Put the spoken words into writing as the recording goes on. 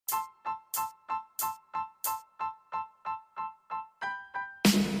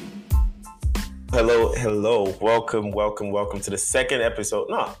Hello. Welcome to the second episode.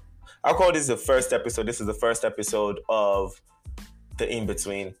 No, I'll call this the first episode. This is the first episode of the In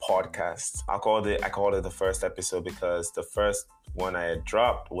Between podcast. I called it the first episode because the first one I had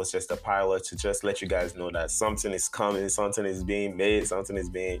dropped was just a pilot to just let you guys know that something is coming, something is being made, something is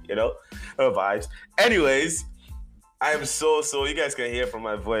being, vibes. Anyways, I am so you guys can hear from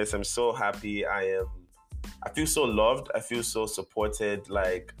my voice. I'm so happy. I feel so loved. I feel so supported.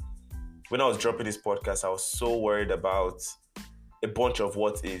 Like when I was dropping this podcast, I was so worried about a bunch of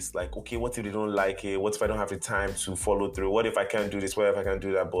what is. Like, okay, what if they don't like it? What if I don't have the time to follow through? What if I can't do this? What if I can't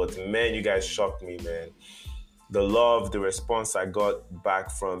do that? But man, you guys shocked me, man. The love, the response I got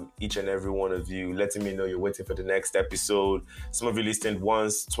back from each and every one of you, letting me know you're waiting for the next episode. Some of you listened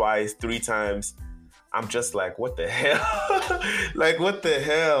once, twice, three times. I'm just like, what the hell? Like, what the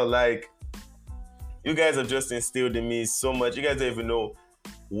hell? Like, you guys have just instilled in me so much. You guys don't even know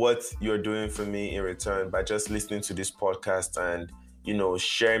what you're doing for me in return by just listening to this podcast and,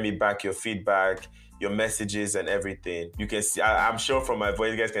 sharing me back your feedback, your messages and everything. You can see, I'm sure from my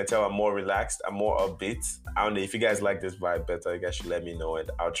voice, you guys can tell I'm more relaxed, I'm more upbeat. I don't know if you guys like this vibe better, you guys should let me know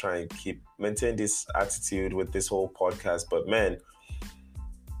and I'll try and maintain this attitude with this whole podcast. But man,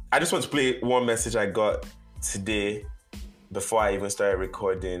 I just want to play one message I got today before I even started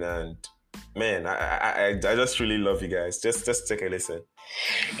recording, and man, I just really love you guys. Just take a listen.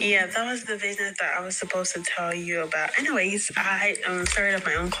 Yeah, that was the business that I was supposed to tell you about. Anyways, I started up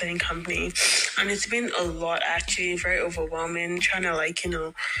my own cleaning company, and it's been a lot actually, very overwhelming. Trying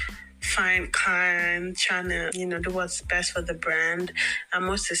to find clients, trying to do what's best for the brand, and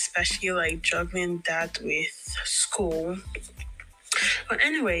most especially juggling that with school. But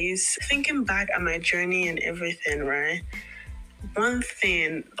anyways, thinking back at my journey and everything, right? One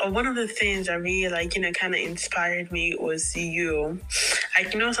of the things that really kind of inspired me was you.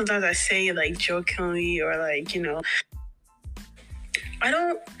 Sometimes I say jokingly or I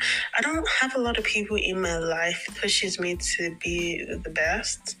don't have a lot of people in my life that pushes me to be the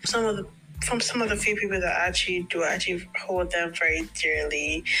best. Some of the few people that actually hold them very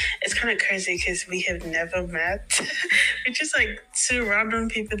dearly. It's kind of crazy because we have never met. We're just two random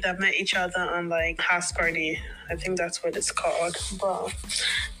people that met each other on house party. I think that's what it's called. But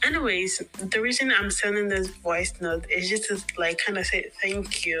anyways, the reason I'm sending this voice note is just to kind of say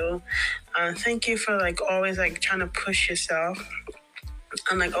thank you. Thank you for always trying to push yourself.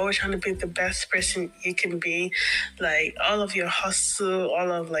 And always trying to be the best person you can be. All of your hustle,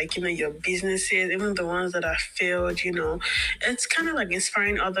 all of your businesses, even the ones that are failed, it's kind of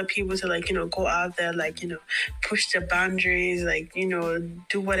inspiring other people to go out there, push their boundaries,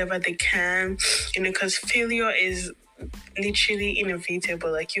 do whatever they can, because failure is literally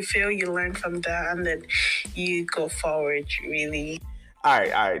inevitable. You fail, you learn from that, and then you go forward, really. All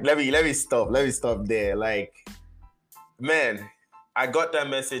right. Let me stop there. Man, I got that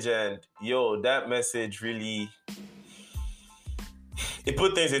message and that message really, it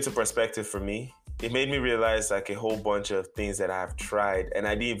put things into perspective for me. It made me realize a whole bunch of things that I've tried, and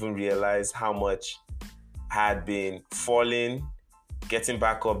I didn't even realize how much I had been falling, getting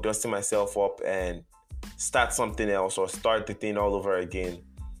back up, dusting myself up and start something else or start the thing all over again.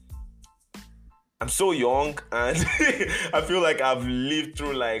 I'm so young and I feel like I've lived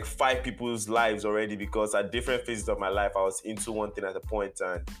through 5 people's lives already, because at different phases of my life, I was into one thing at a point,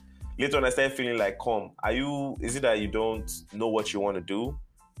 and later on I started feeling is it that you don't know what you want to do?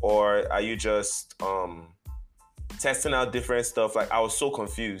 Or are you just testing out different stuff? I was so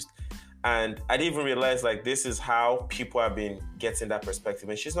confused. And I didn't even realize this is how people have been getting that perspective.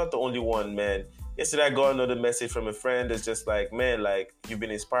 And she's not the only one, man. Yesterday I got another message from a friend that's just man, you've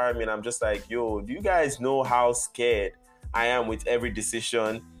been inspiring me. And I'm just yo, do you guys know how scared I am with every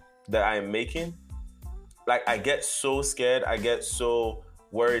decision that I am making? I get so scared. I get so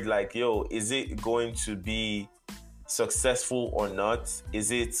worried, is it going to be successful or not? Is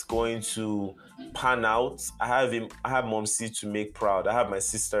it going to pan out? I have Mom C to make proud. I have my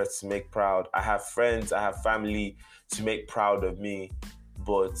sister to make proud. I have friends, I have family to make proud of me.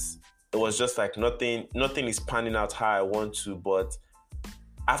 But it was just nothing is panning out how I want to. But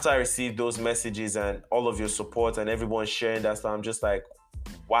after I received those messages and all of your support and everyone sharing that stuff, I'm just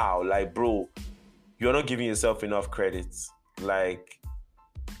wow, bro, you're not giving yourself enough credit.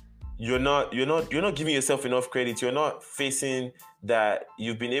 You're not giving yourself enough credit. You're not facing that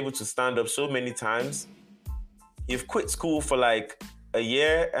you've been able to stand up so many times. You've quit school for a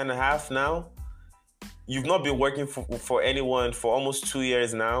year and a half now. You've not been working for anyone for almost 2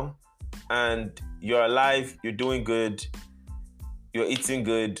 years now. And you're alive, you're doing good, you're eating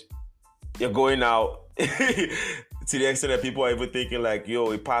good, you're going out to the extent that people are even thinking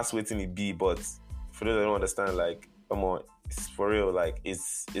it passed waiting it be. But For those that don't understand, like, come on, it's for real. Like,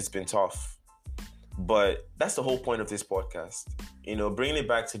 it's been tough. But that's the whole point of this podcast. Bringing it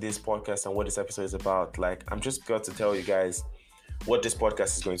back to this podcast and what this episode is about. Like, I'm just got to tell you guys what this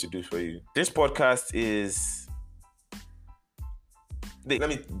podcast is going to do for you. This podcast is... Let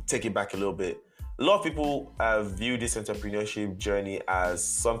me take it back a little bit. A lot of people have viewed this entrepreneurship journey as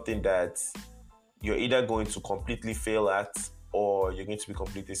something that you're either going to completely fail at or you're going to be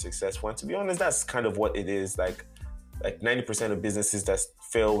completely successful. And to be honest, that's kind of what it is. Like 90% of businesses that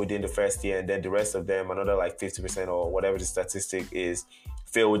fail within the first year, and then the rest of them, another like 50% or whatever the statistic is,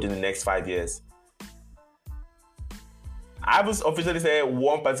 fail within the next 5 years. I was officially saying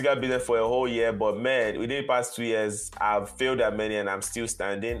one particular business for a whole year, but man, within the past 2 years, I've failed at many and I'm still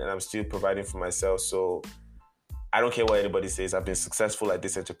standing and I'm still providing for myself. So I don't care what anybody says. I've been successful at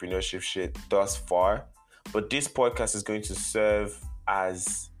this entrepreneurship shit thus far. But this podcast is going to serve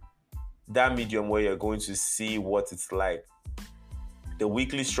as that medium where you're going to see what it's like. The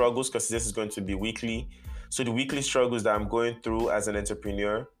weekly struggles, because this is going to be weekly. So the weekly struggles that I'm going through as an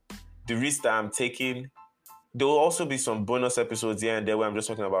entrepreneur, the risks that I'm taking. There will also be some bonus episodes here and there where I'm just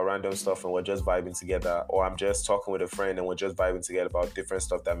talking about random stuff and we're just vibing together, or I'm just talking with a friend and we're just vibing together about different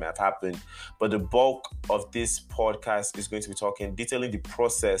stuff that may have happened. But the bulk of this podcast is going to be detailing the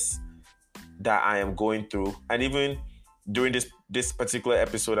process that I am going through. And even during this particular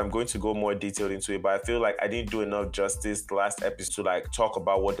episode, I'm going to go more detailed into it, but I feel like I didn't do enough justice the last episode to like talk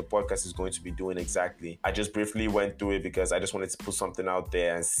about what the podcast is going to be doing exactly. I just briefly went through it because I just wanted to put something out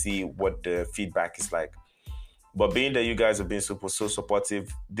there and see what the feedback is like. But being that you guys have been so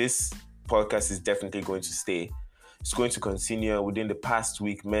supportive, this podcast is definitely going to stay. It's going to continue. Within the past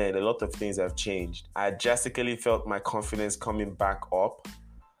week, man, a lot of things have changed. I drastically felt my confidence coming back up.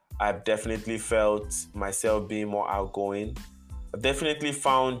 I've definitely felt myself being more outgoing. I've definitely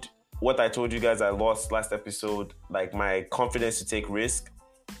found what I told you guys I lost last episode, like my confidence to take risk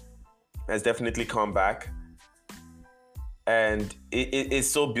has definitely come back. And it's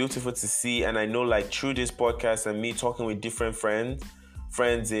so beautiful to see. And I know like through this podcast and me talking with different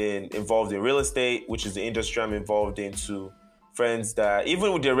friends involved in real estate, which is the industry I'm involved in, to friends that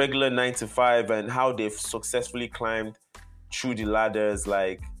even with their regular 9 to 5 and how they've successfully climbed through the ladders,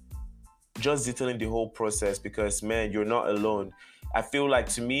 like just detailing the whole process, because man, you're not alone. I feel like,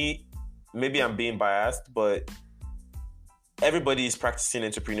 to me, maybe I'm being biased, but everybody is practicing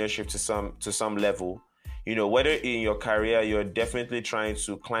entrepreneurship to some level. Whether in your career, you're definitely trying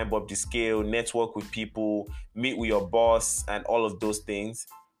to climb up the scale, network with people, meet with your boss, and all of those things.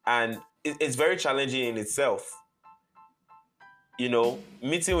 And it's very challenging in itself.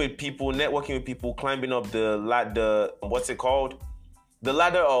 Meeting with people, networking with people, climbing up the ladder, what's it called? The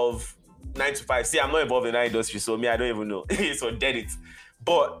ladder of 9 to 5. See, I'm not involved in that industry, so I don't even know. So dead it.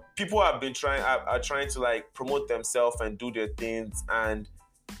 But people have been are trying to like promote themselves and do their things, and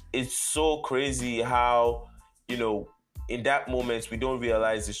it's so crazy how, in that moment, we don't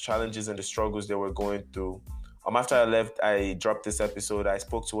realize the challenges and the struggles that we're going through. After I left, I dropped this episode. I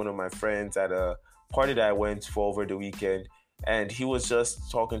spoke to one of my friends at a party that I went for over the weekend, and he was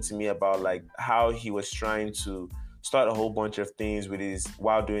just talking to me about like how he was trying to start a whole bunch of things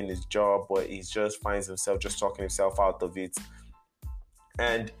while doing his job, but he just finds himself just talking himself out of it.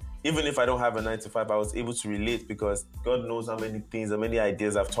 And even if I don't have a 9 to 5, I was able to relate, because God knows how many things, how many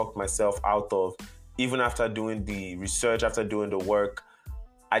ideas I've talked myself out of. Even after doing the research, after doing the work,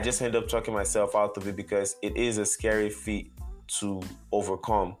 I just end up talking myself out of it, because it is a scary feat to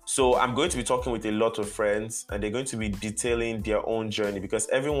overcome. So I'm going to be talking with a lot of friends, and they're going to be detailing their own journey, because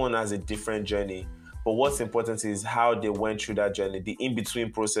everyone has a different journey. But what's important is how they went through that journey, the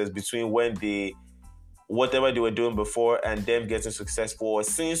in-between process between whatever they were doing before and them getting successful, or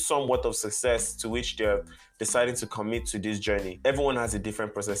seeing somewhat of success to which they're deciding to commit to this journey. Everyone has a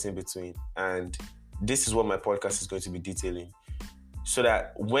different process in between. And this is what my podcast is going to be detailing. So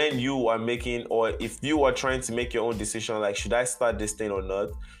that when you are making, or if you are trying to make your own decision, like, should I start this thing or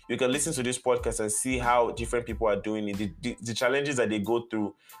not? You can listen to this podcast and see how different people are doing it, the challenges that they go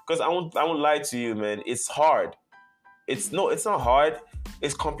through. Because I won't lie to you, man. It's hard. It's not hard.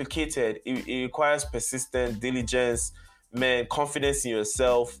 It's complicated. It requires persistence, diligence, man, confidence in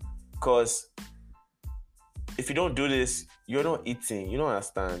yourself. Because if you don't do this, you're not eating. You don't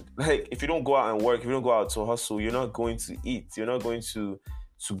understand. Like, if you don't go out and work, if you don't go out to hustle, you're not going to eat. You're not going to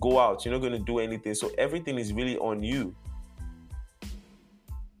go out. You're not going to do anything. So everything is really on you.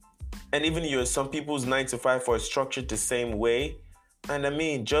 And even some people's 9 to 5 are structured the same way. And I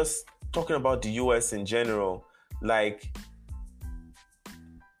mean, just talking about the US in general, like,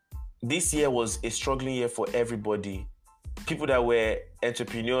 this year was a struggling year for everybody. people that were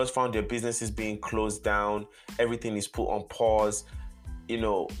entrepreneurs found their businesses being closed down. Everything is put on pause.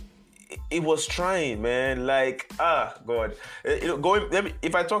 It was trying, man. Like, God.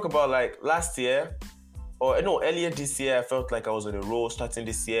 If I talk about like last year, or no, earlier this year, I felt like I was on a roll starting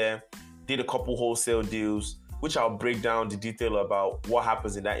this year. Did a couple wholesale deals, which I'll break down the detail about what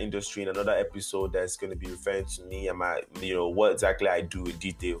happens in that industry in another episode that's going to be referring to me and my, what exactly I do in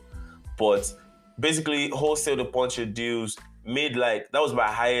detail. But basically, wholesale a bunch of deals, that was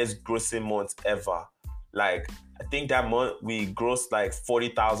my highest grossing month ever. Like, I think that month we grossed like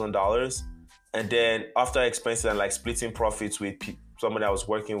 $40,000. And then after expenses and like splitting profits with someone that I was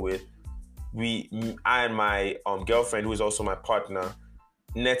working with, I and my girlfriend, who is also my partner,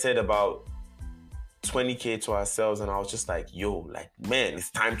 netted about $20K to ourselves. And I was just like, yo, like, man, it's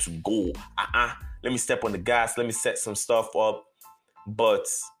time to go. Let me step on the gas. Let me set some stuff up. But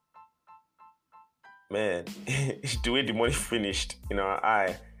man, the way the money finished,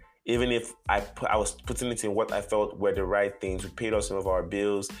 even if I was putting it in what I felt were the right things, we paid off some of our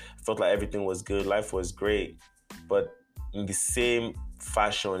bills. I felt like everything was good. Life was great. But in the same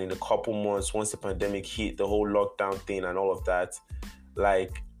fashion, in a couple months, once the pandemic hit, the whole lockdown thing and all of that,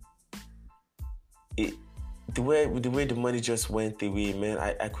 like, the way the money just went away, man,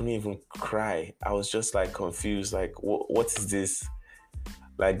 I couldn't even cry. I was just like confused. Like, what is this?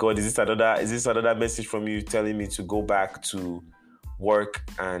 Like, God, is this another message from you telling me to go back to work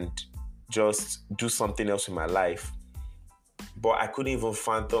and just do something else in my life? But I couldn't even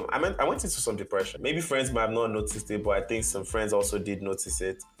fathom. I went into some depression. Maybe friends might have not noticed it, but I think some friends also did notice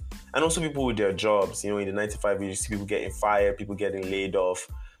it. And also people with their jobs. In the 9-to-5, you see people getting fired, people getting laid off.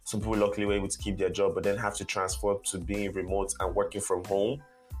 Some people luckily were able to keep their job, but then have to transfer to being remote and working from home.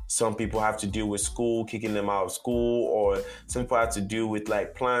 Some people have to deal with school, kicking them out of school, or some people have to deal with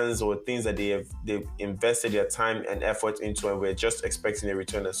like plans or things that they've invested their time and effort into, and we're just expecting a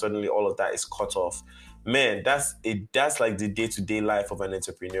return, and suddenly all of that is cut off. Man, that's like the day-to-day life of an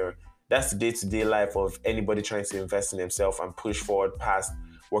entrepreneur. That's the day-to-day life of anybody trying to invest in themselves and push forward past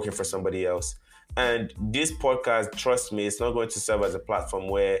working for somebody else. And this podcast, trust me, it's not going to serve as a platform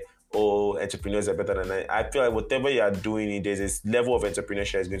where, entrepreneurs are better than I feel like whatever you are doing, there's this level of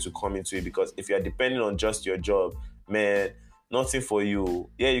entrepreneurship is going to come into it, because if you are depending on just your job, man, nothing for you.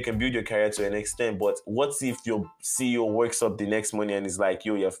 Yeah, you can build your career to an extent, but what if your CEO wakes up the next morning and is like,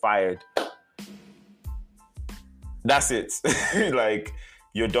 yo, you're fired? That's it. Like,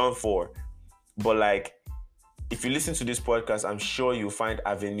 you're done for. But like, if you listen to this podcast, I'm sure you'll find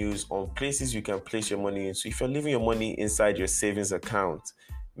avenues on places you can place your money into. If you're leaving your money inside your savings account,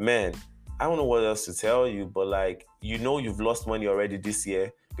 man, I don't know what else to tell you, but like, you've lost money already this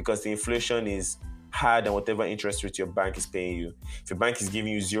year because the inflation is higher than whatever interest rate your bank is paying you. If your bank is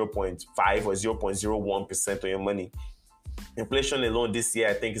giving you 0.5 or 0.01% on your money, inflation alone this year,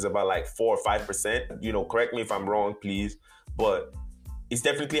 I think, is about like 4 or 5%. Correct me if I'm wrong, please. But it's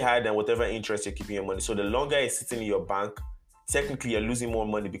definitely higher than whatever interest you're keeping your money. So the longer it's sitting in your bank, technically you're losing more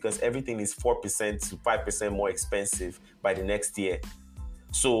money because everything is 4% to 5% more expensive by the next year.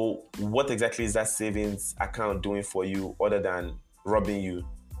 So what exactly is that savings account doing for you other than robbing you?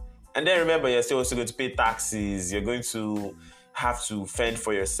 And then remember, you're still also going to pay taxes. You're going to have to fend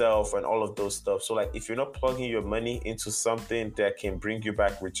for yourself and all of those stuff. So like, if you're not plugging your money into something that can bring you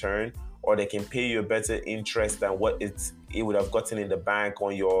back return, or they can pay you a better interest than what it would have gotten in the bank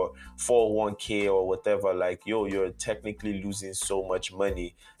on your 401k or whatever, like, you're technically losing so much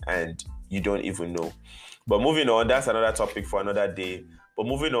money and you don't even know. But moving on, that's another topic for another day. But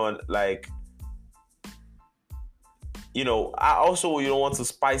moving on, like, I also, want to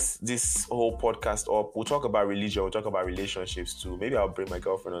spice this whole podcast up. We'll talk about religion. We'll talk about relationships too. Maybe I'll bring my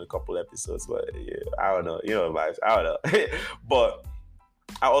girlfriend on a couple episodes, but yeah, I don't know. Vibes. I don't know. But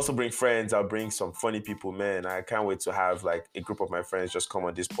I'll also bring friends. I'll bring some funny people, man. I can't wait to have like a group of my friends just come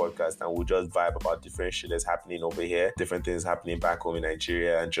on this podcast and we'll just vibe about different shit that's happening over here, different things happening back home in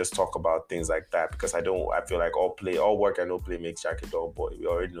Nigeria, and just talk about things like that, because I feel like all work and no play makes Jack a dull boy. We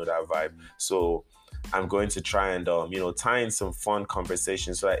already know that vibe. So I'm going to try and, tie in some fun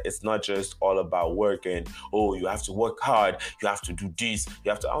conversations so that it's not just all about work and, you have to work hard, you have to do this,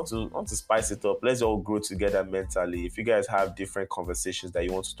 I want to spice it up. Let's all grow together mentally. If you guys have different conversations that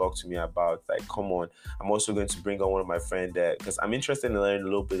you want to talk to me about, like, come on. I'm also going to bring on one of my friends there because I'm interested in learning a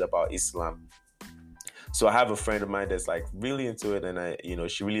little bit about Islam. So I have a friend of mine that's like really into it,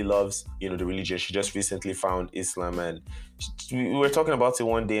 and she really loves, the religion. She just recently found Islam, and we were talking about it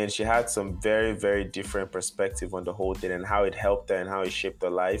one day, and she had some very, very different perspective on the whole thing and how it helped her and how it shaped her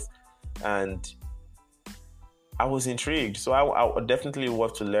life. And I was intrigued. So I would definitely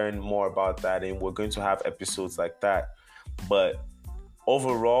love to learn more about that, and we're going to have episodes like that. But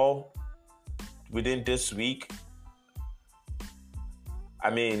overall, within this week, I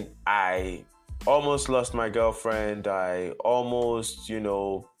mean, I almost lost my girlfriend. I almost,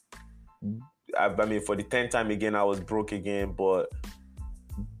 for the 10th time again, I was broke again. But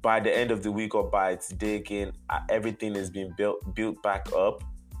by the end of the week or by today again, everything has been built back up.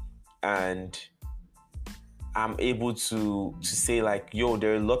 And I'm able to say like, yo,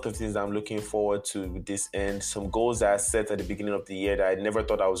 there are a lot of things I'm looking forward to with this end. Some goals that I set at the beginning of the year that I never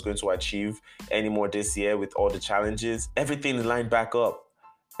thought I was going to achieve anymore this year with all the challenges. Everything lined back up.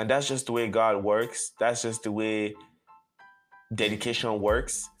 And that's just the way God works. That's just the way dedication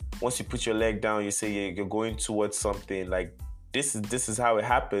works. Once you put your leg down, you say you're going towards something. Like this is how it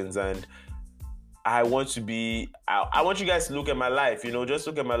happens. And I want you guys to look at my life, just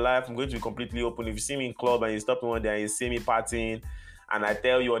look at my life. I'm going to be completely open. If you see me in club and you stop me one day and you see me partying and I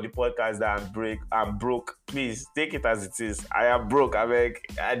tell you on the podcast that I'm broke, please take it as it is. I am broke. I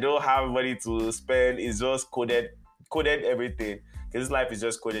don't have money to spend. It's just coded everything. Because this life is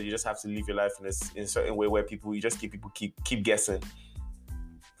just coded. You just have to live your life in a certain way where you just keep guessing.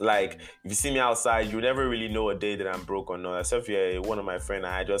 Like, if you see me outside, you never really know a day that I'm broke or not. Except if you're one of my friends,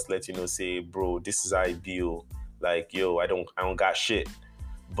 I just let you know, say, bro, this is how I deal. Like, yo, I don't got shit.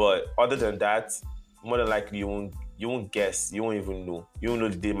 But other than that, more than likely, you won't guess. You won't even know. You won't know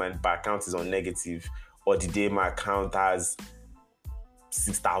the day my bank account is on negative or the day my account has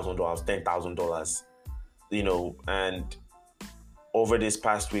 $6,000, $10,000. And over this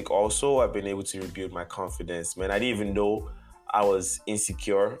past week also, I've been able to rebuild my confidence. Man, I didn't even know I was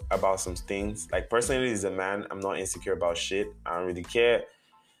insecure about some things. Like, personally, as a man, I'm not insecure about shit. I don't really care.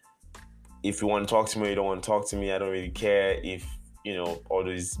 If you want to talk to me or you don't want to talk to me, I don't really care. If, all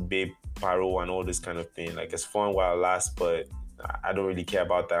this babe paro and all this kind of thing. Like, it's fun while it lasts, but I don't really care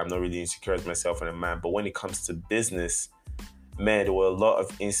about that. I'm not really insecure as myself and a man. But when it comes to business, man, there were a lot of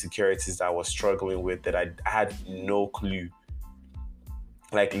insecurities that I was struggling with that I had no clue.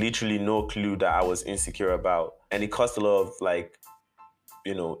 Like, literally no clue that I was insecure about. And it caused a lot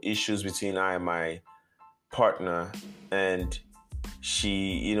of, issues between I and my partner. And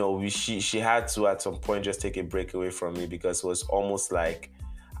she had to, at some point, just take a break away from me because it was almost like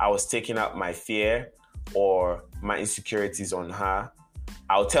I was taking out my fear or my insecurities on her.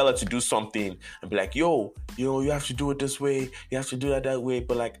 I'll tell her to do something and be like, yo, you have to do it this way. You have to do that way.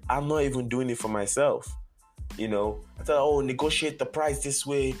 But, like, I'm not even doing it for myself. I tell her, negotiate the price this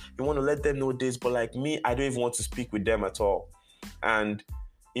way. You want to let them know this. But like me, I don't even want to speak with them at all. And,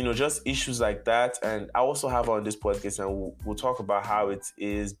 just issues like that. And I also have on this podcast, and we'll talk about how it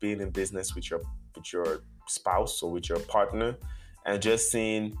is being in business with your spouse or with your partner, and just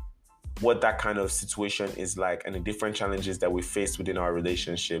seeing what that kind of situation is like and the different challenges that we face within our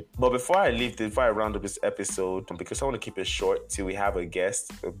relationship. But before I round up this episode, because I want to keep it short till we have a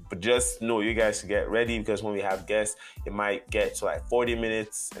guest, but just know you guys should get ready, because when we have guests, it might get to like 40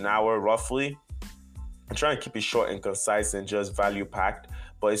 minutes, an hour roughly. I'm trying to keep it short and concise and just value packed,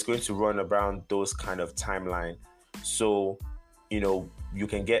 but it's going to run around those kind of timeline. So, you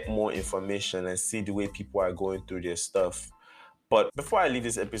can get more information and see the way people are going through their stuff. But before I leave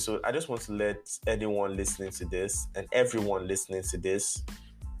this episode, I just want to let anyone listening to this and everyone listening to this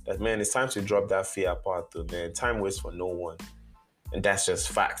that, man, it's time to drop that fear apart, though, man. Time waits for no one. And that's just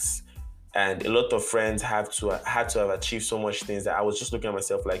facts. And a lot of friends had to have achieved so much things that I was just looking at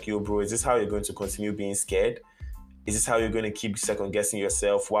myself like, yo, bro, is this how you're going to continue being scared? Is this how you're going to keep second guessing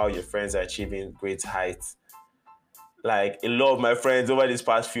yourself while your friends are achieving great heights? Like, a lot of my friends over these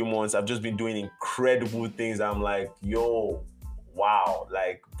past few months have just been doing incredible things. I'm like, yo, wow,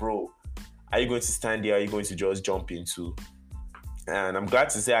 like, bro, are you going to stand there? Are you going to just jump into? And I'm glad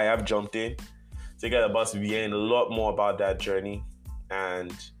to say I have jumped in. So you guys are about to be hearing a lot more about that journey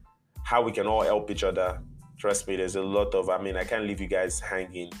and how we can all help each other. Trust me, there's a lot of, I can't leave you guys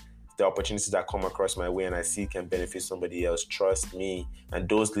hanging. The opportunities that come across my way and I see can benefit somebody else. Trust me. And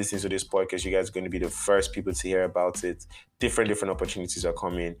those listening to this podcast, you guys are going to be the first people to hear about it. Different opportunities are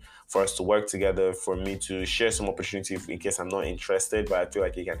coming for us to work together, for me to share some opportunity in case I'm not interested, but I feel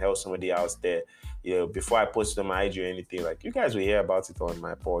like it can help somebody else there. Before I post it on my IG or anything, like, you guys will hear about it on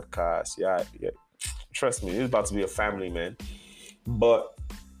my podcast. Yeah. Trust me, it's about to be a family, man. But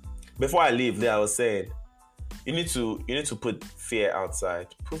before I leave there, I was saying, you need to put fear outside.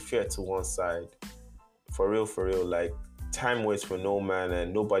 Put fear to one side. For real. Like, time waits for no man,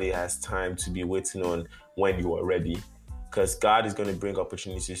 and nobody has time to be waiting on when you are ready. Because God is going to bring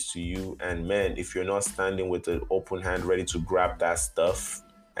opportunities to you. And man, if you're not standing with an open hand ready to grab that stuff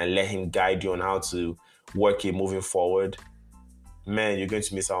and let him guide you on how to work it moving forward, man, you're going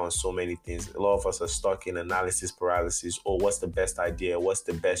to miss out on so many things. A lot of us are stuck in analysis paralysis. Oh, what's the best idea? What's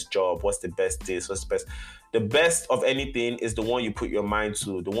the best job? What's the best this? What's the best? The best of anything is the one you put your mind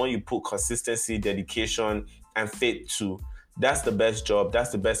to, the one you put consistency, dedication, and faith to. That's the best job.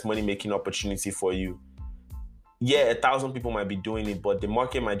 That's the best money-making opportunity for you. Yeah, 1,000 people might be doing it, but the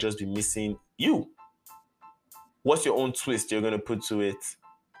market might just be missing you. What's your own twist you're going to put to it?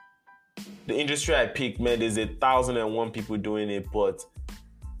 The industry I picked, man, there's 1,001 people doing it, but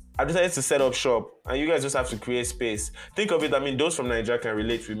I decided to set up shop, and you guys just have to create space. Think of it, I mean, those from Nigeria can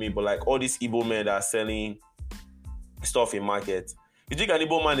relate with me, but like all these Igbo men that are selling stuff in market. You think an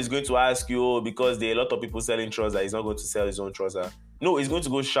Igbo man is going to ask you, oh, because there are a lot of people selling trousers, he's not going to sell his own trouser? No, he's going to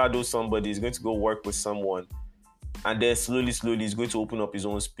go shadow somebody, he's going to go work with someone, and then slowly, he's going to open up his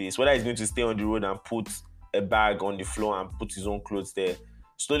own space. Whether he's going to stay on the road and put a bag on the floor and put his own clothes there,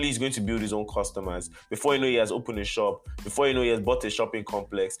 slowly he's going to build his own customers. Before you know, he has opened a shop. Before you know, he has bought a shopping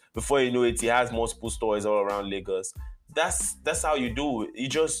complex. Before you know it, he has multiple stores all around Lagos. That's how you do it. You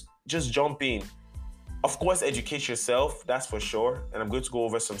just jump in. Of course, educate yourself, that's for sure. And I'm going to go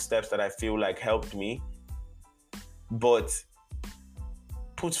over some steps that I feel like helped me. But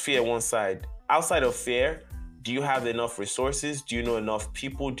put fear one side. Outside of fear, do you have enough resources? Do you know enough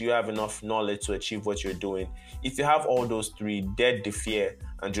people? Do you have enough knowledge to achieve what you're doing? If you have all those three, dead the fear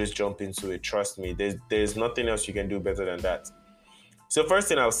and just jump into it. Trust me, there's nothing else you can do better than that. So first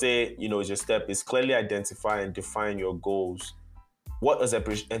thing I'll say, is your step is clearly identify and define your goals. What does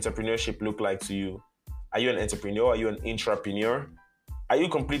entrepreneurship look like to you? Are you an entrepreneur? Are you an intrapreneur? Are you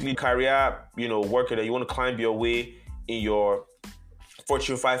completely career, worker that you want to climb your way in your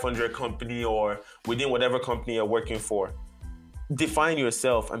Fortune 500 company or within whatever company you're working for? Define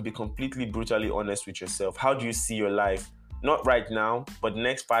yourself and be completely brutally honest with yourself. How do you see your life? Not right now, but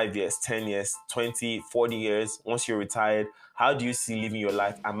next 5 years, 10 years, 20, 40 years, once you're retired, how do you see living your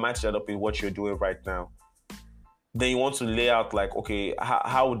life, and match that up with what you're doing right now? Then you want to lay out like, okay,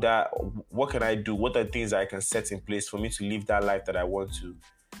 what can I do? What are things that I can set in place for me to live that life that I want to?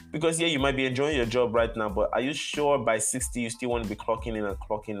 Because yeah, you might be enjoying your job right now, but are you sure by 60 you still want to be clocking in and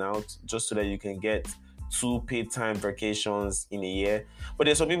clocking out just so that you can get 2 paid time vacations in a year? But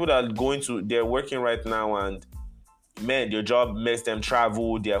there's some people that are they're working right now and man, their job makes them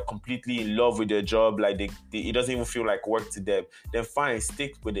travel. They are completely in love with their job. Like it doesn't even feel like work to them. Then fine,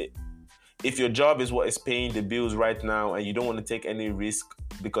 stick with it. If your job is what is paying the bills right now and you don't want to take any risk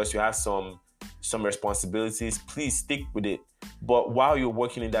because you have some responsibilities, please stick with it. But while you're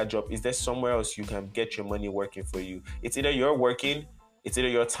working in that job, is there somewhere else you can get your money working for you? It's either you're working, it's either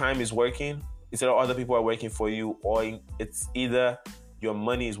your time is working, it's either other people are working for you, or it's either your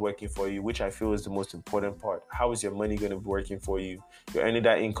money is working for you, which I feel is the most important part. How is your money going to be working for you? You're earning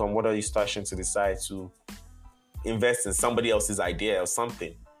that income. What are you starting to decide to invest in somebody else's idea or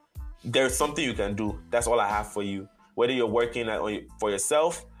something? There's something you can do. That's all I have for you. Whether you're working for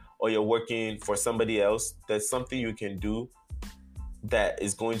yourself or you're working for somebody else, there's something you can do that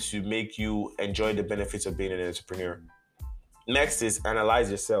is going to make you enjoy the benefits of being an entrepreneur. Next is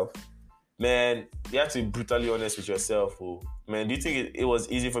analyze yourself. Man, you have to be brutally honest with yourself. Oh. Man, do you think it was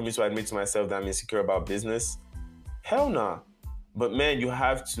easy for me to admit to myself that I'm insecure about business? Hell nah. But man, you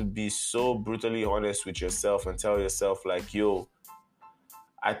have to be so brutally honest with yourself and tell yourself like, yo,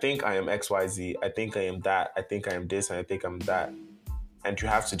 I think I am XYZ. I think I am that. I think I am this and I think I'm that. And you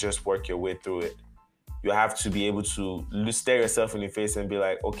have to just work your way through it. You have to be able to stare yourself in the face and be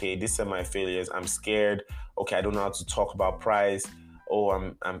like, okay, these are my failures. I'm scared. Okay, I don't know how to talk about price. Oh,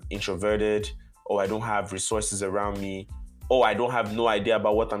 I'm introverted. Oh, I don't have resources around me. Oh, I don't have no idea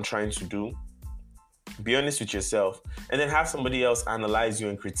about what I'm trying to do. Be honest with yourself. And then have somebody else analyze you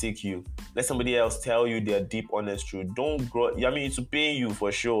and critique you. Let somebody else tell you their deep, honest truth. Don't grow. I mean, it's pain you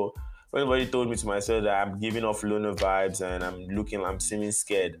for sure. When somebody told me to myself that I'm giving off loner vibes and I'm seeming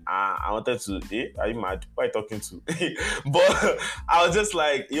scared, I wanted to, are you mad? Who are you talking to? But I was just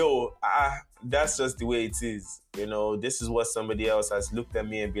like, yo, that's just the way it is. This is what somebody else has looked at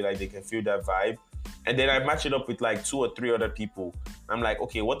me and be like, they can feel that vibe. And then I match it up with like 2 or 3 other people. I'm like,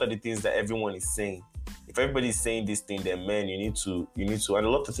 okay, what are the things that everyone is saying? If everybody's saying this thing, then man, you need to. And a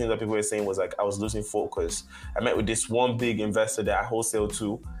lot of things that people were saying was like, I was losing focus. I met with this one big investor that I wholesale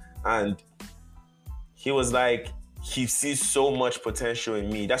to, and he was like, he sees so much potential in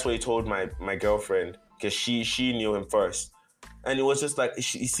me. That's what he told my girlfriend, because she knew him first. And it was just like,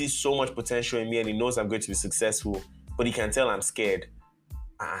 he sees so much potential in me and he knows I'm going to be successful, but he can tell I'm scared.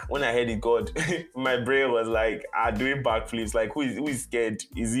 When I heard it, God, my brain was like, doing backflips. Like, who is scared?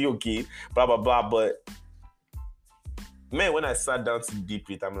 Is he okay? Blah, blah, blah. But man, when I sat down to deep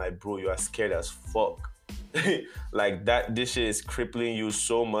it, I'm like, bro, you are scared as fuck. Like that, this shit is crippling you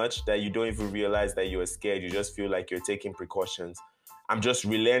so much that you don't even realize that you're scared. You just feel like you're taking precautions. I'm just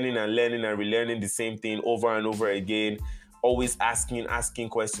relearning and learning and relearning the same thing over and over again. Always asking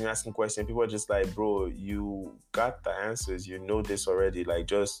questions. People are just like, bro, you got the answers. You know this already. Like,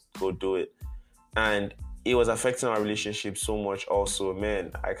 just go do it. And it was affecting our relationship so much also.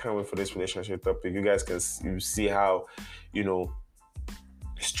 Man, I can't wait for this relationship topic. You guys can see how, you know,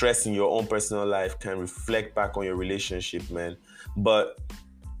 stress in your own personal life can reflect back on your relationship, man. But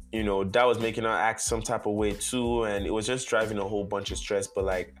you know, that was making her act some type of way too, and it was just driving a whole bunch of stress. But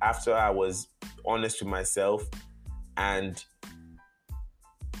like after I was honest with myself and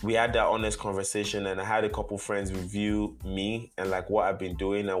we had that honest conversation, and I had a couple friends review me and like what I've been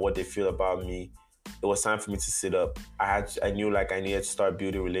doing and what they feel about me, it was time for me to sit up. I knew like I needed to start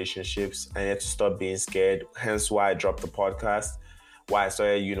building relationships. I needed to stop being scared. Hence why I dropped the podcast. Why I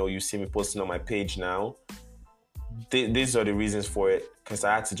started, you know, you see me posting on my page now. These are the reasons for it, because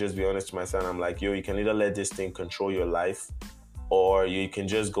I had to just be honest to myself. I'm like, yo, you can either let this thing control your life or you can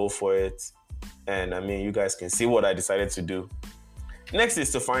just go for it. And I mean, you guys can see what I decided to do. Next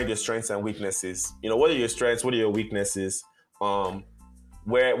is to find your strengths and weaknesses. You know, what are your strengths? What are your weaknesses?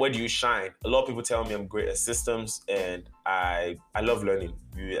 Where do you shine? A lot of people tell me I'm great at systems, and I love learning.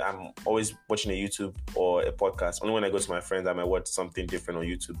 I'm always watching a YouTube or a podcast. Only when I go to my friends, I might watch something different on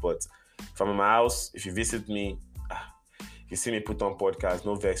YouTube. But if I'm in my house, if you visit me, if you see me put on podcast,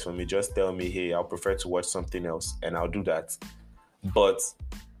 no vex for me. Just tell me, hey, I'll prefer to watch something else, and I'll do that. But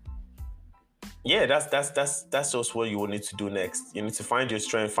yeah, that's just what you will need to do next. You need to find your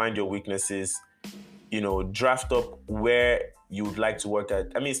strength, find your weaknesses, you know, draft up where you would like to work at.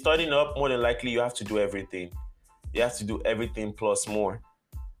 I mean, starting up, more than likely, you have to do everything. You have to do everything plus more.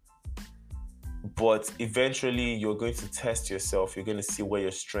 But eventually, you're going to test yourself. You're going to see where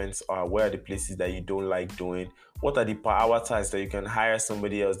your strengths are. Where are the places that you don't like doing? What are the power tasks that you can hire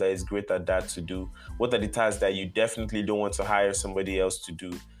somebody else that is great at that to do? What are the tasks that you definitely don't want to hire somebody else to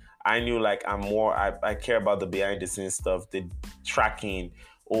do? I knew like I care about the behind the scenes stuff, the tracking.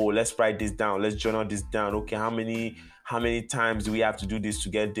 Oh, let's write this down. Let's journal this down. Okay, how many times do we have to do this to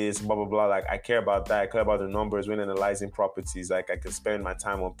get this? Blah, blah, blah. Like I care about that. I care about the numbers when analyzing properties. Like I can spend my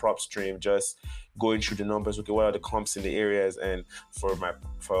time on PropStream just going through the numbers. Okay, what are the comps in the areas? And for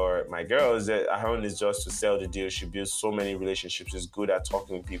my girls, her own is just to sell the deal. She builds so many relationships. She's good at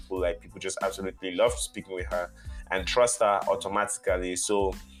talking with people. Like people just absolutely love speaking with her and trust her automatically.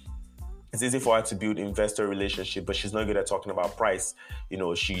 So it's easy for her to build investor relationship, but she's not good at talking about price. You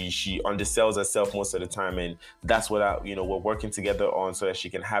know, she undersells herself most of the time, and that's what we're working together on so that she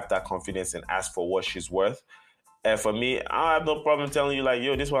can have that confidence and ask for what she's worth. And for me, I have no problem telling you like,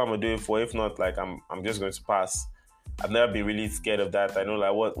 yo, this is what I'm gonna do it for. If not, like I'm just going to pass. I've never been really scared of that. I know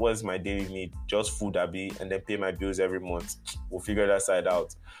like what is my daily need? Just food, Abby, and then pay my bills every month. We'll figure that side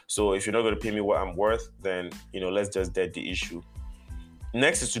out. So if you're not gonna pay me what I'm worth, then let's just dead the issue.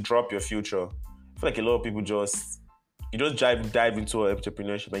 Next is to drop your future. I feel like a lot of people just dive into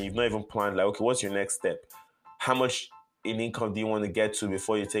entrepreneurship and you've not even planned like, okay, what's your next step? How much in income do you want to get to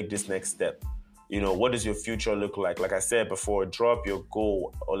before you take this next step? What does your future look like? Like I said before, drop your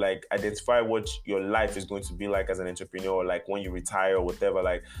goal or like identify what your life is going to be like as an entrepreneur, like when you retire or whatever.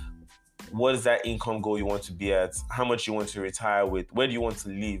 Like, what is that income goal you want to be at? How much you want to retire with? Where do you want to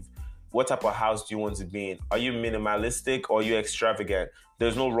live? What type of house do you want to be in? Are you minimalistic or are you extravagant?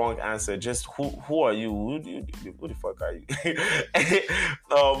 There's no wrong answer. Just who are you? Who the fuck are you?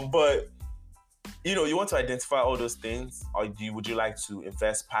 But you want to identify all those things. Would you like to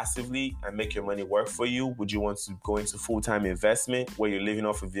invest passively and make your money work for you? Would you want to go into full-time investment where you're living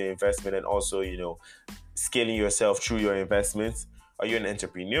off of your investment and also, scaling yourself through your investments? Are you an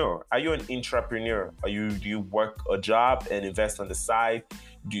entrepreneur? Are you an intrapreneur? Do you work a job and invest on the side?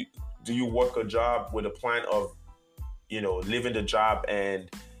 Do you work a job with a plan of, living the job and,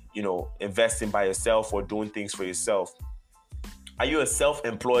 investing by yourself or doing things for yourself? Are you a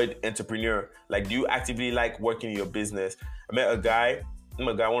self-employed entrepreneur? Like, do you actively like working in your business? I met a guy,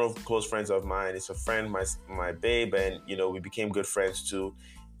 one of the close friends of mine. It's a friend, my babe, and, we became good friends too.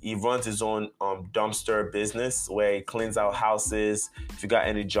 He runs his own dumpster business where he cleans out houses. If you got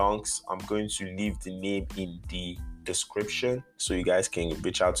any junks, I'm going to leave the name in the description so you guys can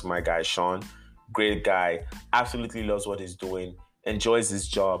reach out to my guy Sean. Great guy, absolutely loves what he's doing, enjoys his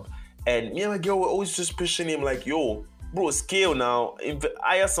job. And me and my girl were always just pushing him like, yo, bro, scale now,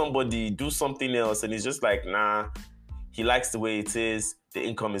 hire somebody, do something else. And he's just like, nah, he likes the way it is. The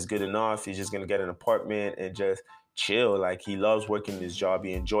income is good enough. He's just gonna get an apartment and just chill. Like, he loves working his job.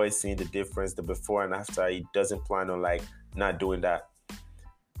 He enjoys seeing the difference, the before and after. He doesn't plan on like not doing that.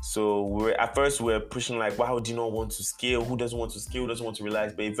 So at first we were pushing like, wow, do you not want to scale? Who doesn't want to scale? Who doesn't want to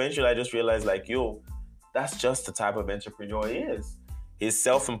relax? But eventually I just realized like, yo, that's just the type of entrepreneur he is. He's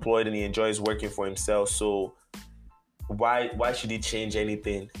self-employed and he enjoys working for himself. So why should he change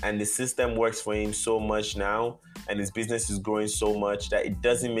anything? And the system works for him so much now, and his business is growing so much that it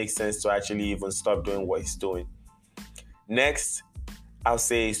doesn't make sense to actually even stop doing what he's doing. Next, I'll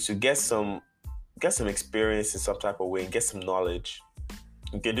say is to get some experience in some type of way and get some knowledge.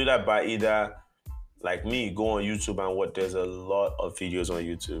 You can do that by either, like me, go on YouTube and there's a lot of videos on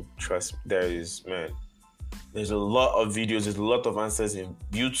YouTube. Trust me, there's a lot of videos, there's a lot of answers in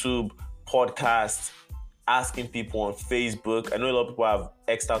YouTube, podcasts, asking people on Facebook. I know a lot of people have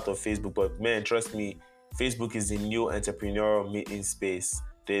X'd out of Facebook, but man, trust me, Facebook is a new entrepreneurial meeting space.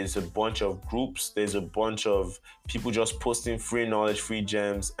 There's a bunch of groups, there's a bunch of people just posting free knowledge, free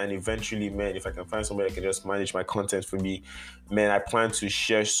gems, and eventually, man, if I can find somebody that can just manage my content for me, man, I plan to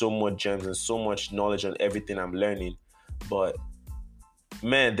share so much gems and so much knowledge on everything I'm learning. But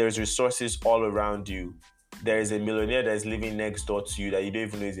man, there's resources all around you. There is a millionaire that is living next door to you that you don't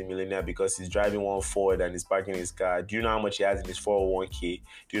even know is a millionaire because he's driving one Ford and he's parking his car. Do you know how much he has in his 401k?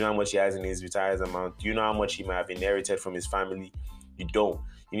 Do you know how much he has in his retirement amount? Do you know how much he might have inherited from his family? You don't.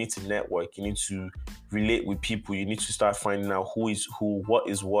 You need to network. You need to relate with people. You need to start finding out who is who, what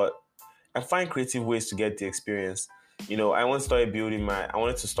is what, and find creative ways to get the experience. I wanted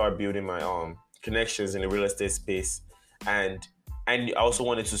to start building my connections in the real estate space, and I also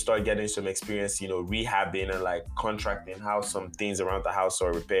wanted to start getting some experience, rehabbing and like contracting how some things around the house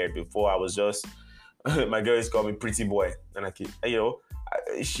are repaired. Before I was just, my girl used to call me pretty boy, and I keep,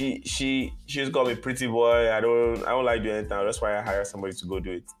 she just called me pretty boy. I don't like doing anything. That's why I hire somebody to go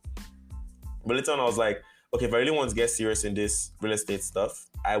do it. But later on, I was like, okay, if I really want to get serious in this real estate stuff,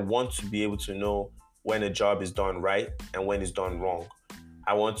 I want to be able to know when a job is done right and when it's done wrong.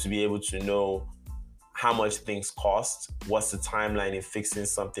 I want to be able to know how much things cost, what's the timeline in fixing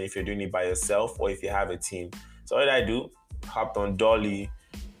something if you're doing it by yourself or if you have a team. So what did I do? Hopped on Dolly,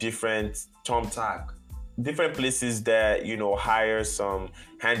 different Thumbtack, different places that, hire some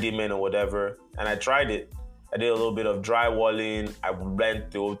handymen or whatever. And I tried it. I did a little bit of drywalling. I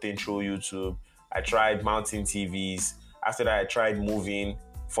learned the whole thing through YouTube. I tried mounting TVs. After that, I tried moving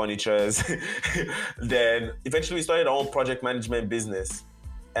furnitures. Then eventually we started our own project management business.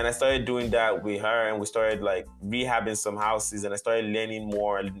 And I started doing that with her, and we started like rehabbing some houses, and I started learning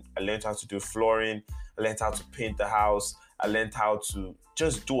more. I learned how to do flooring. I learned how to paint the house. I learned how to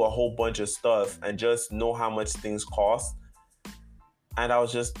just do a whole bunch of stuff and just know how much things cost. And that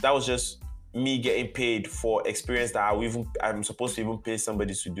was just me getting paid for experience that I'm supposed to even pay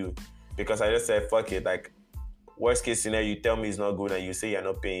somebody to do, because I just said, fuck it. Like, worst case scenario, you tell me it's not good and you say you're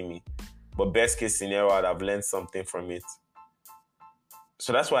not paying me. But best case scenario, I've learned something from it.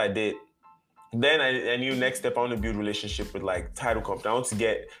 So that's what I did. Then I knew next step, I want to build relationship with like title company. I want to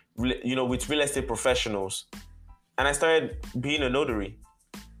get, with real estate professionals. And I started being a notary.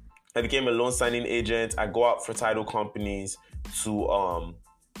 I became a loan signing agent. I go out for title companies to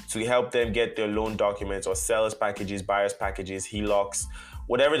help them get their loan documents or sellers packages, buyers packages, HELOCs,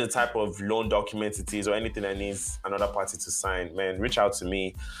 whatever the type of loan document it is or anything that needs another party to sign. Man, reach out to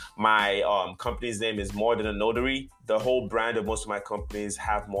me. My company's name is More Than a Notary. The whole brand of most of my companies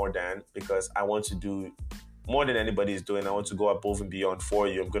have more than, because I want to do more than anybody is doing. I want to go above and beyond for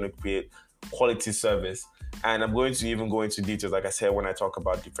you. I'm going to create quality service. And I'm going to even go into details, like I said, when I talk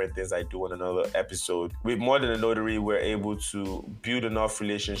about different things I do on another episode. With More Than a Notary, we're able to build enough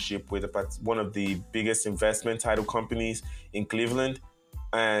relationship with one of the biggest investment title companies in Cleveland.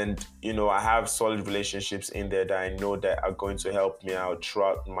 And, I have solid relationships in there that I know that are going to help me out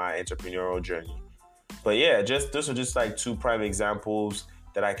throughout my entrepreneurial journey. But yeah, those are just like two prime examples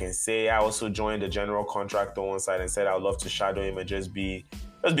that I can say. I also joined a general contractor on one side and said I'd love to shadow him and just be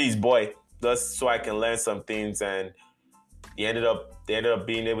his boy, just so I can learn some things. And they ended up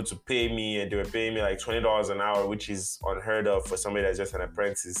being able to pay me, and they were paying me like $20 an hour, which is unheard of for somebody that's just an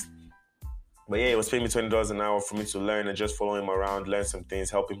apprentice. But yeah, it was paying me $20 an hour for me to learn and just follow him around, learn some things,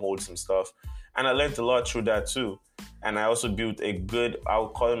 help him hold some stuff. And I learned a lot through that too. And I also built I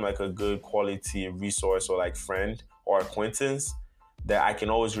would call him like a good quality resource or like friend or acquaintance that I can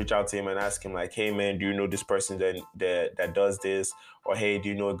always reach out to him and ask him like, hey man, do you know this person that does this? Or hey, do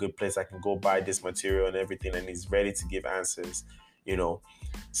you know a good place I can go buy this material and everything? And he's ready to give answers,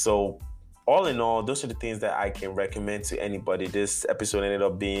 So all in all, those are the things that I can recommend to anybody. This episode ended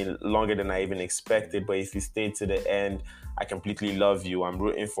up being longer than I even expected, but if you stayed to the end, I completely love you. I'm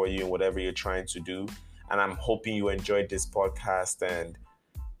rooting for you in whatever you're trying to do. And I'm hoping you enjoyed this podcast and,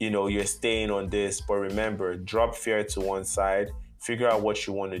 you're staying on this. But remember, drop fear to one side. Figure out what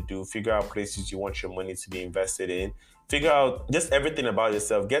you want to do. Figure out places you want your money to be invested in. Figure out just everything about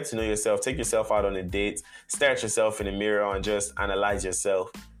yourself. Get to know yourself. Take yourself out on a date. Stare at yourself in the mirror and just analyze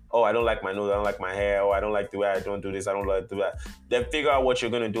yourself. Oh, I don't like my nose. I don't like my hair. Oh, I don't like the way I don't do this. I don't like to do that. Then figure out what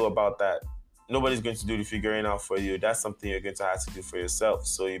you're going to do about that. Nobody's going to do the figuring out for you. That's something you're going to have to do for yourself.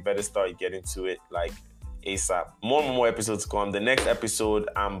 So you better start getting to it like ASAP. More episodes come. The next episode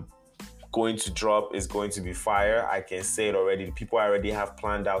I'm going to drop is going to be fire. I can say it already. The people I already have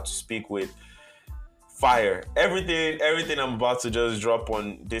planned out to speak with, fire. Everything I'm about to just drop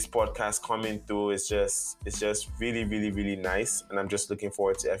on this podcast coming through is just really, really, really nice. And I'm just looking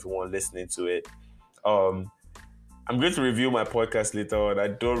forward to everyone listening to it. I'm going to review my podcast later on. I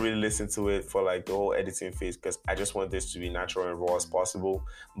don't really listen to it for like the whole editing phase because I just want this to be natural and raw as possible.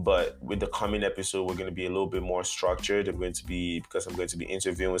 But with the coming episode, we're going to be a little bit more structured. Because I'm going to be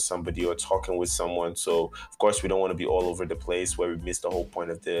interviewing with somebody or talking with someone. So of course we don't want to be all over the place where we miss the whole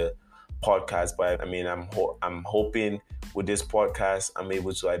point of the podcast. But I mean, I'm hoping with this podcast I'm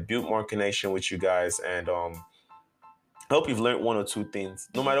able to build more connection with you guys, and I hope you've learned one or two things.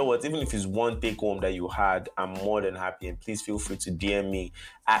 No matter what, even if it's one take home that you had, I'm more than happy. And please feel free to DM me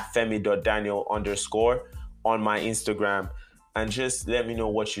at femi.daniel_ on my Instagram. And just let me know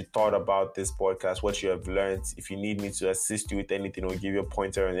what you thought about this podcast, what you have learned. If you need me to assist you with anything or give you a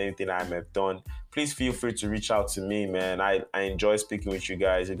pointer on anything I may have done, please feel free to reach out to me, man. I enjoy speaking with you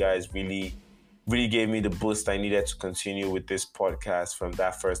guys. You guys really gave me the boost I needed to continue with this podcast from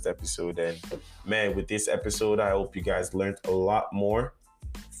that first episode. And man, with this episode, I hope you guys learned a lot more.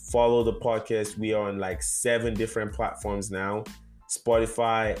 Follow the podcast. We are on like 7 different platforms now: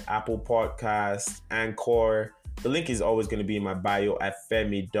 Spotify, Apple Podcasts, Anchor. The link is always going to be in my bio at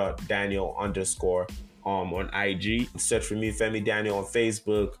femi.daniel_ on IG. Search for me, Femi Daniel, on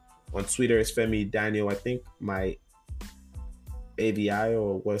Facebook. On Twitter, it's Femi Daniel. I think my AVI,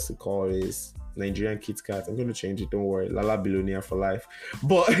 or what's it called, is Nigerian Kit Kat. I'm going to change it, don't worry. Lala Billionaire for life.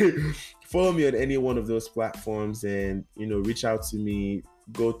 But follow me on any one of those platforms and, reach out to me.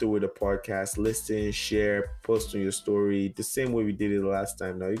 Go through with the podcast, listen, share, post on your story, the same way we did it last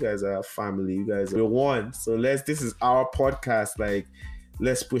time. Now you guys are family, you guys are one. So this is our podcast. Like,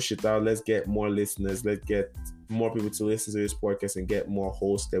 let's push it out. Let's get more listeners. Let's get more people to listen to this podcast and get more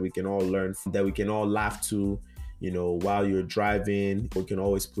hosts that we can all learn from, that we can all laugh to. While you're driving, we can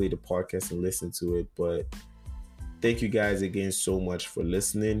always play the podcast and listen to it. But thank you guys again so much for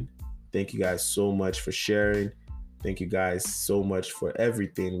listening. Thank you guys so much for sharing. Thank you guys so much for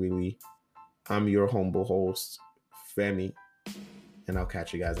everything, really. I'm your humble host, Femi, and I'll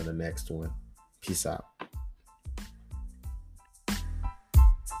catch you guys on the next one. Peace out.